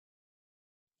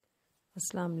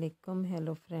Assalamu alaikum.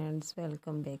 Hello friends,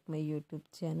 welcome back my YouTube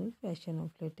channel Fashion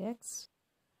of Latex.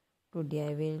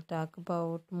 Today I will talk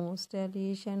about most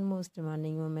stylish and most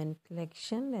demanding women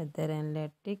collection, leather and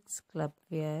latex club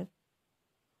wear,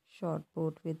 short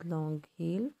boot with long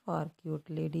heel for cute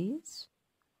ladies.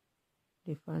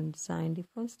 Different design,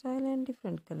 different style and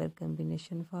different color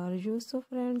combination for you. So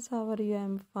friends, how are you? I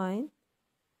am fine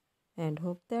and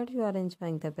hope that you are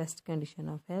enjoying the best condition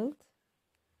of health.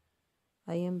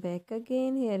 I am back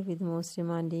again here with most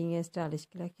demanding and stylish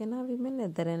collection of women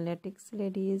leather and latex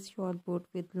ladies short boot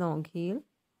with long heel.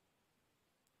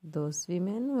 Those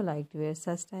women who like to wear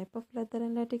such type of leather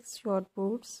and latex short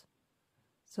boots.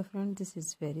 So friends, this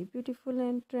is very beautiful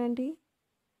and trendy.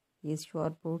 These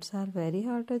short boots are very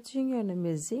heart touching and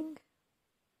amazing.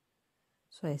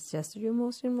 So I suggest you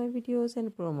most in my videos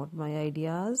and promote my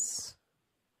ideas.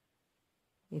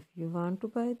 If you want to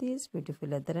buy these beautiful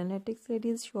leather and latex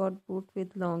ladies short boot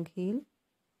with long heel,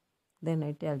 then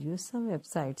I tell you some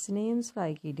websites names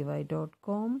like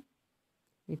edy.com,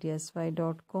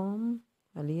 etsy.com,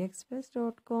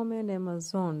 aliexpress.com and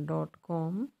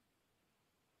amazon.com.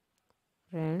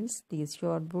 Friends, these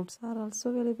short boots are also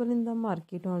available in the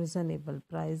market on reasonable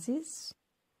prices.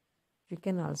 You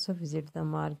can also visit the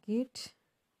market.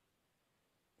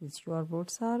 These short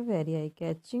boots are very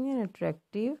eye-catching and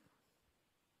attractive.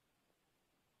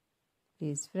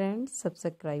 Please friends,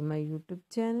 subscribe my YouTube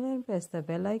channel and press the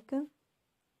bell icon.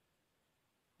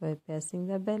 By pressing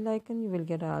the bell icon, you will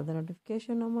get all the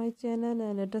notification on my channel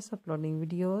and latest uploading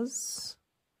videos.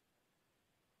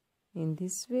 In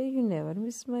this way, you never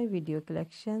miss my video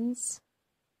collections.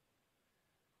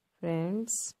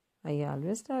 Friends, I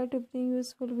always try to bring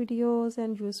useful videos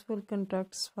and useful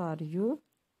contacts for you.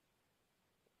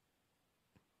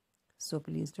 So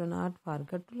please do not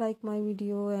forget to like my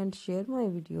video and share my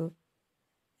video.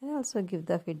 And also give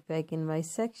the feedback in my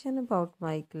section about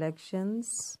my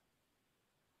collections.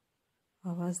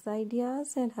 How was the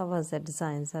ideas and how was the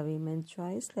designs of women's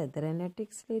choice leather and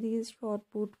latex ladies short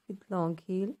boot with long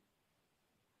heel.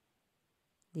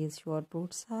 These short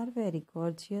boots are very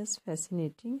gorgeous,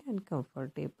 fascinating and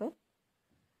comfortable.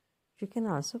 You can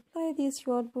also apply these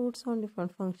short boots on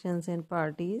different functions and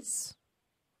parties.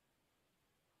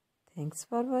 Thanks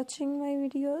for watching my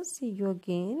videos. See you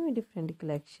again with different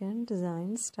collection,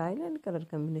 design, style and color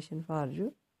combination for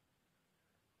you.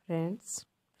 Friends,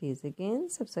 please again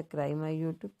subscribe my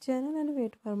YouTube channel and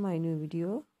wait for my new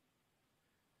video.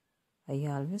 I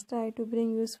always try to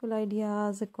bring useful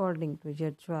ideas according to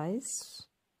your choice.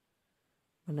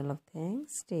 Bundle of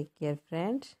thanks. Take care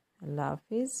friend. Allah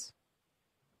Hafiz.